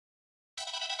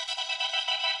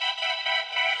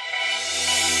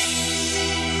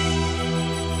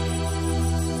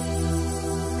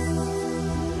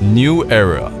New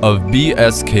era of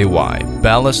BSKY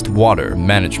Ballast Water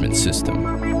Management System.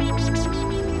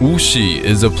 Wuxi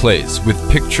is a place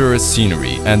with picturesque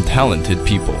scenery and talented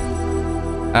people.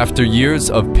 After years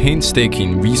of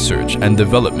painstaking research and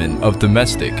development of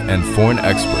domestic and foreign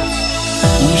experts,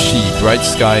 Wuxi Bright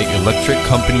Sky Electric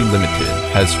Company Limited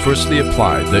has firstly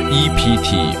applied the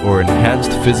EPT or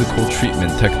Enhanced Physical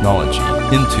Treatment technology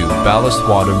into ballast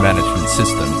water management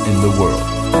system in the world.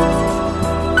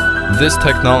 This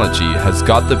technology has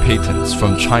got the patents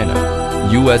from China,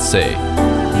 USA,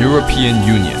 European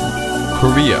Union,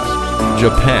 Korea,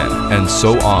 Japan, and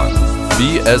so on.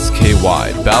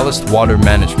 BSKY Ballast Water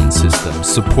Management System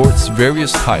supports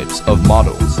various types of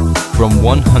models from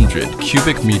 100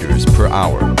 cubic meters per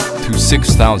hour to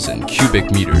 6,000 cubic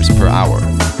meters per hour.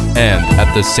 And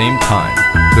at the same time,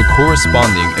 the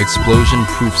corresponding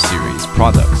explosion-proof series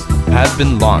products had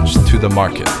been launched to the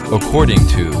market according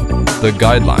to the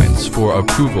Guidelines for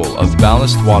Approval of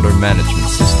Ballast Water Management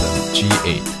System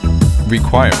G8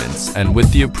 requirements and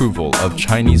with the approval of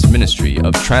Chinese Ministry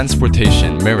of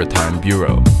Transportation Maritime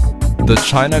Bureau. The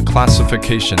China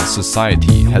Classification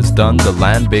Society has done the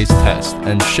land-based test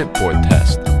and shipboard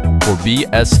test for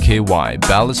BSKY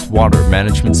Ballast Water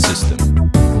Management System.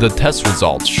 The test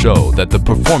results show that the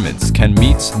performance can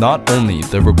meet not only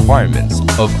the requirements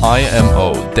of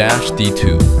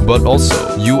IMO-D2 but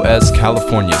also US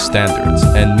California standards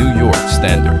and New York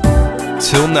standard.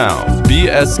 Till now,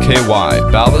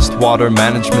 BSKY Ballast Water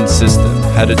Management System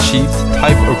had achieved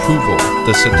type approval,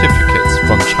 the certificates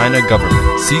from China government,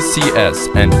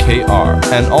 CCS and KR,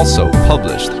 and also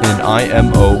published in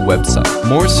IMO website.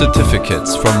 More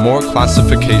certificates from more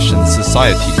classification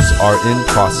societies are in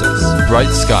process. Bright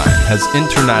Sky has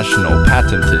international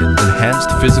patented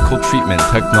enhanced physical treatment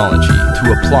technology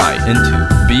to apply into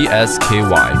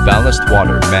BSKY Ballast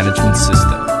Water Management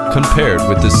System. Compared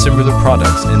with the similar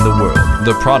products in the world,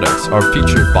 the products are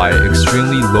featured by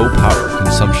extremely low power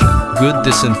consumption, good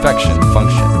disinfection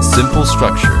function, simple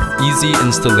structure, easy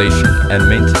installation and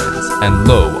maintenance, and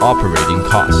low operating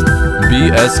cost.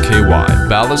 BSKY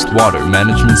Ballast Water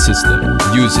Management System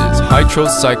uses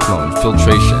hydrocyclone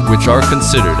filtration, which are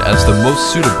considered as the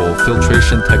most suitable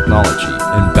filtration technology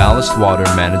in ballast water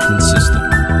management system.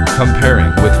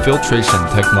 Comparing with filtration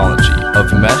technology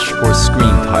of mesh or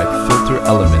screen type filter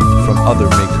element from other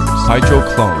makers,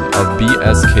 hydroclone of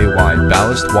BSKY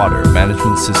Ballast Water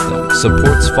Management System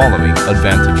supports following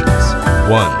advantages.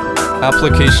 1.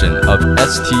 Application of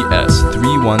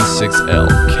STS316L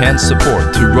can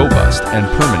support to robust and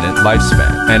permanent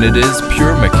lifespan, and it is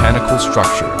pure mechanical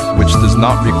structure which does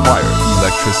not require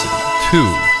electricity. 2.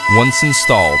 Once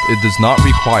installed, it does not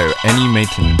require any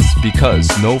maintenance because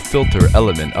no filter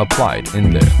element applied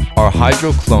in there. Our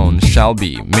hydroclone shall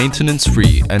be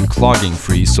maintenance-free and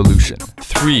clogging-free solution.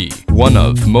 3. One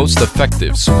of most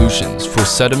effective solutions for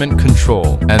sediment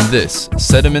control, and this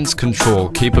sediments control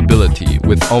capability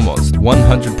with almost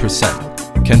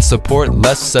 100% can support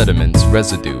less sediments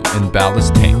residue in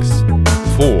ballast tanks.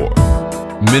 4.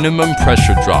 Minimum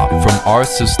pressure drop from our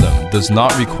system does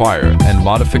not require an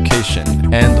modification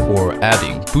and or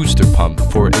adding booster pump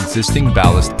for existing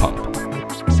ballast pump.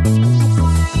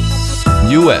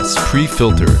 US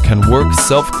pre-filter can work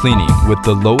self-cleaning with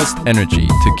the lowest energy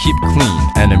to keep clean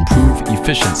and improve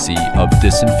efficiency of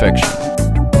disinfection.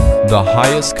 The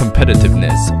highest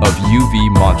competitiveness of UV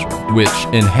module, which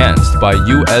enhanced by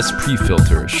US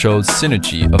pre-filter shows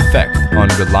synergy effect on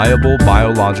reliable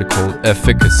biological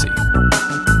efficacy.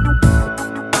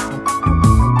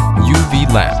 UV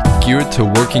lamp geared to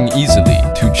working easily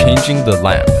to changing the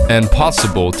lamp and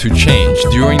possible to change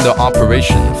during the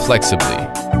operation flexibly.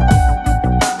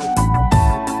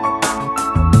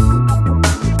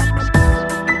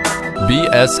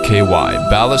 BSKY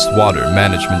Ballast Water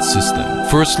Management System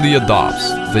firstly adopts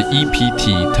the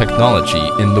EPT technology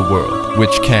in the world,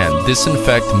 which can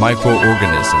disinfect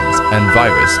microorganisms and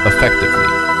virus effectively.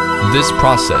 This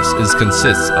process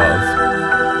consists of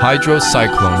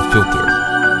hydrocyclone filter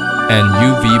and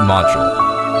UV module.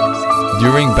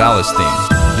 During ballasting,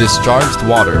 discharged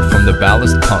water from the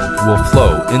ballast pump will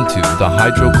flow into the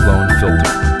hydroclone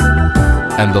filter,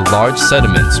 and the large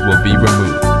sediments will be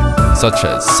removed, such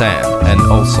as sand, and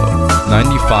also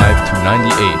 95 to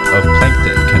 98 of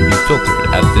plankton can be filtered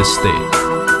at this stage.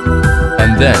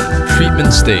 And then,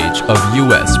 treatment stage of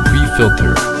US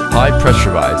pre-filter high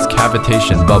pressurized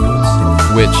cavitation bubbles,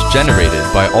 which generated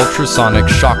by ultrasonic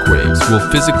shock waves will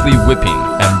physically whipping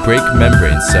and break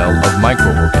membrane cell of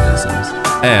microorganisms.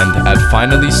 And at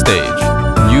finally stage,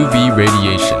 UV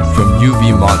radiation from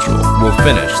UV module will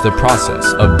finish the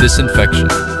process of disinfection.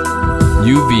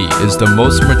 UV is the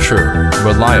most mature,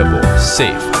 reliable,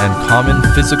 safe, and common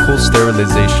physical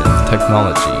sterilization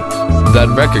technology that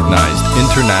recognized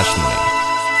internationally.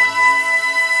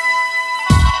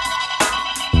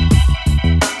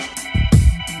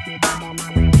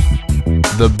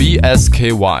 The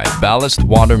BSKY Ballast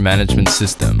Water Management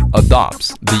System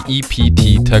adopts the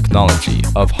EPT technology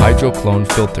of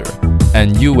hydroclone filter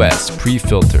and US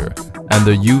pre-filter and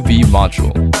the UV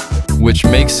module, which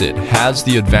makes it has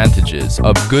the advantages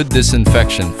of good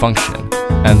disinfection function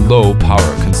and low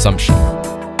power consumption.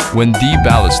 When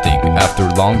deballasting after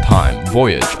long time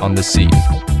voyage on the sea,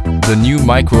 the new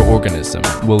microorganism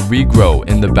will regrow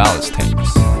in the ballast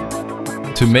tanks.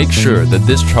 To make sure the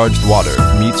discharged water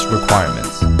meets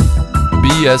requirements,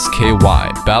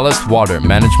 BSKY Ballast Water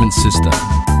Management System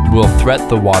will treat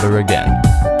the water again.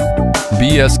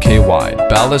 BSKY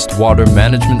Ballast Water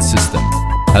Management System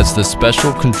has the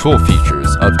special control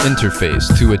features of interface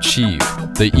to achieve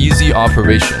the easy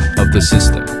operation of the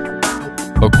system.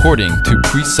 According to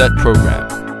preset program,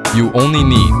 you only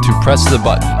need to press the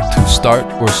button to start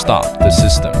or stop the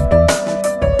system.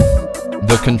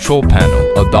 The control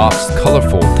panel adopts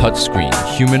colorful touchscreen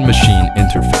human-machine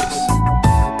interface.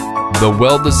 The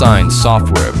well-designed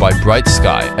software by Bright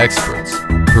Sky experts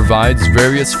provides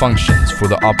various functions for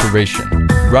the operation,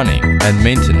 running, and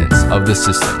maintenance of the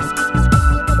system.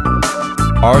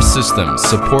 Our system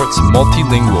supports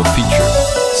multilingual feature,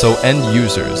 so end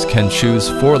users can choose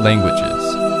 4 languages: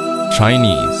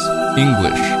 Chinese,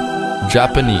 English,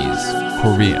 Japanese,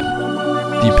 Korean,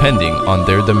 depending on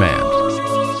their demand.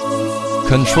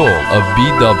 Control of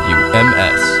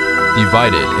BWMS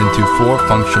divided into 4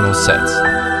 functional sets,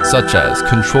 such as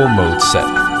Control Mode Set,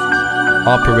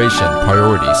 Operation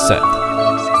Priority Set,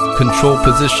 Control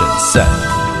Position Set,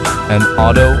 and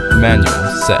Auto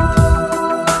Manual Set.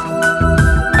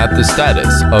 At the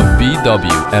status of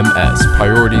BWMS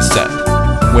Priority Set,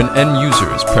 when end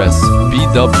users press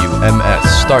BWMS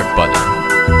Start button,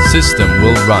 system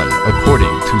will run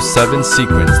according to 7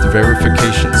 sequenced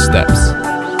verification steps.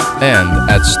 And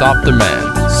at stop demand,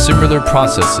 similar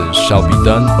processes shall be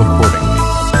done accordingly.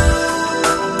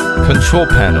 Control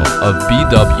panel of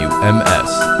BWMS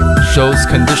shows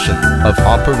condition of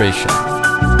operation,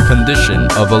 condition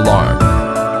of alarm,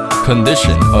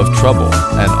 condition of trouble,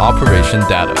 and operation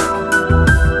data.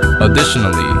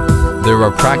 Additionally, there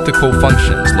are practical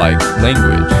functions like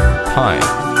language, time,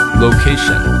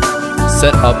 location,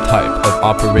 setup type of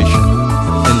operation,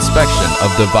 inspection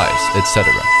of device,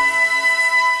 etc.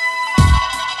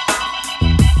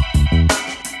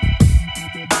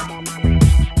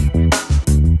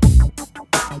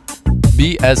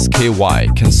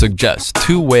 BSKY can suggest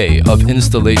 2 ways of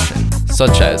installation,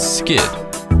 such as skid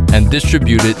and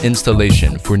distributed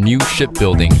installation for new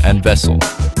shipbuilding and vessel.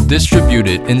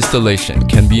 Distributed installation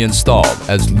can be installed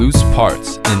as loose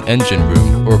parts in engine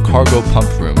room or cargo pump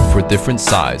room for different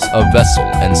size of vessel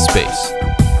and space.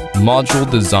 Module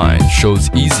design shows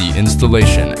easy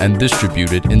installation, and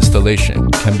distributed installation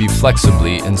can be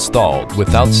flexibly installed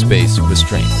without space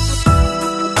restraint.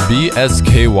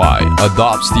 BSKY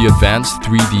adopts the advanced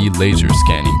 3D laser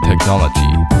scanning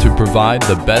technology to provide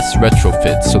the best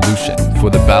retrofit solution for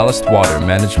the ballast water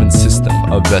management system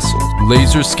of vessels.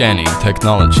 Laser scanning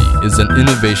technology is an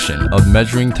innovation of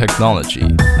measuring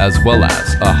technology as well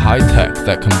as a high-tech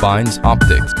that combines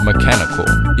optics, mechanical,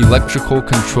 electrical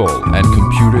control, and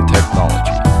computer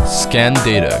technology. Scan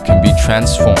data can be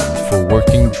transformed for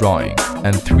working drawing,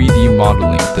 and 3D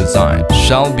modeling design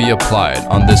shall be applied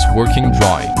on this working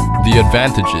drawing. The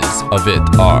advantages of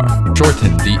it are: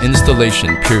 shorten the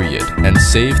installation period and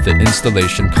save the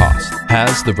installation cost,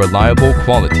 has the reliable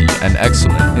quality and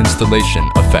excellent installation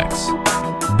effects.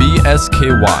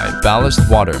 BSKY Ballast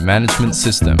Water Management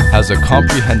System has a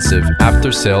comprehensive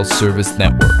after-sales service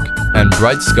network, and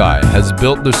Bright Sky has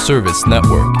built the service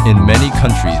network in many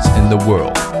countries in the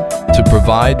world to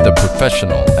provide the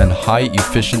professional and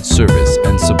high-efficient service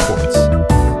and supports.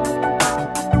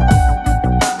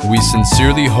 We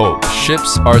sincerely hope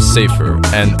ships are safer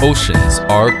and oceans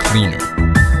are cleaner.